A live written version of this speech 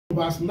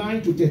verse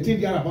 9 to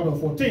 13, there about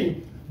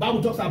 14,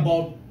 Bible talks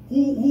about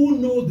who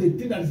knows the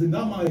thing that is in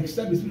that man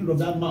except the spirit of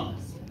that man,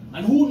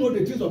 and who knows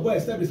the things of God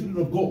except the spirit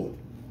of God.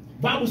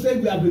 Bible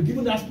says we have been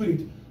given that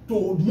spirit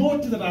to know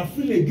things that are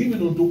freely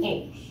given unto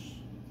us.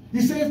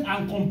 He says,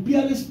 and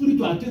comparing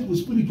spiritual things with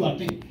spiritual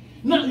things.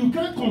 Now, you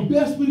can't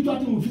compare spiritual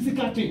things with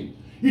physical things.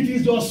 It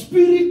is your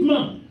spirit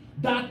man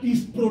that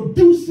is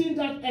producing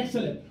that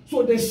excellence.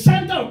 So the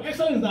center of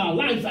excellence in our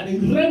lives are the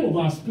realm of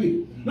our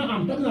spirit. Now,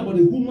 I'm talking about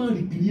the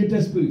human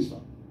recreated spirit, sir.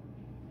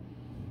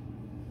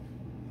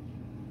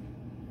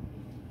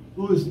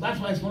 So that's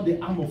why it's not the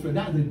arm of flesh.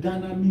 That's the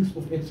dynamics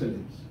of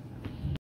excellence.